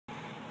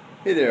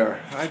Hey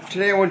there.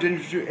 Today I want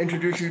to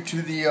introduce you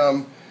to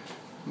the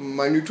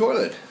my new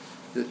toilet,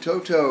 the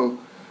Toto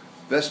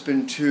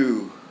Vespin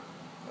 2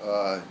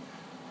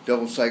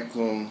 double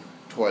cyclone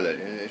toilet,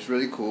 and it's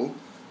really cool.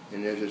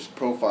 And there's this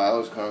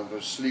profile. It's kind of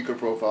a sleeker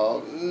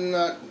profile,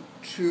 not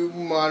too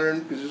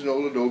modern because it's an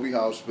old Adobe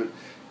house, but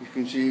you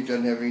can see it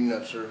doesn't have any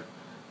nuts or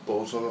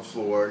bolts on the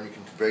floor, and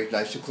it's very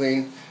nice to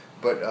clean.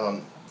 But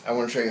I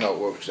want to show you how it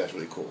works. That's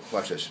really cool.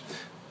 Watch this.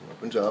 It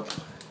opens up.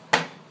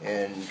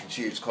 And you can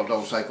see it's called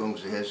double cyclone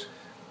because it has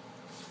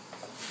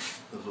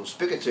those little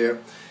spigots there.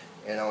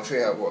 And I will show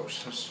you how it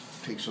works. Let's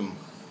take some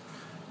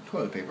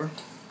toilet paper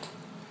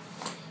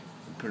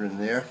and put it in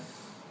there.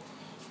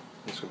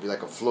 It's going to be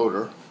like a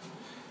floater.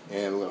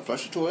 And we're going to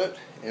flush the toilet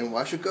and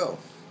watch it go.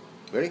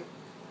 Ready?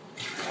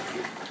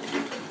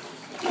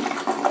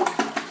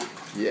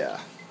 Yeah,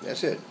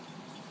 that's it.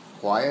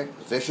 Quiet,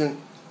 efficient,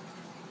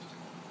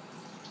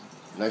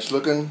 nice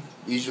looking,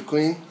 easy to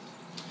clean.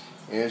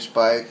 And it's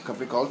by a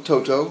company called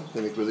Toto.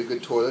 They make really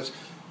good toilets.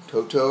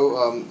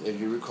 Toto, as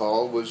you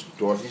recall, was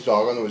Dorothy's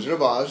dog on The Wizard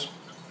of Oz.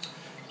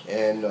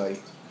 And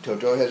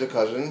Toto has a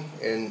cousin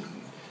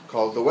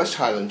called the West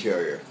Highland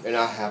Terrier. And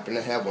I happen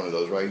to have one of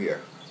those right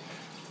here.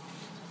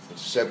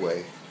 It's a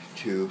segue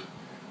to...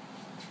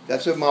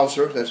 That's a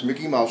Mouser. That's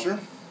Mickey Mouser.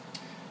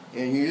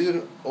 And he's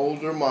an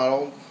older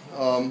model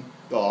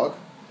dog.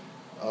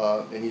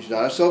 And he's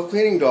not a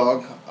self-cleaning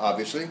dog,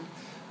 obviously.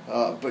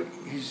 But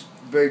he's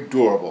very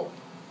durable.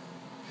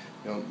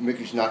 You know,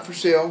 Mickey's not for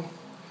sale,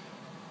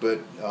 but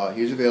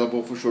he's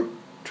available for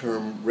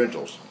short-term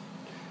rentals.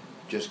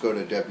 Just go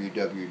to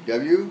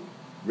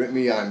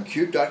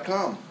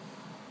www.rentmeimcute.com.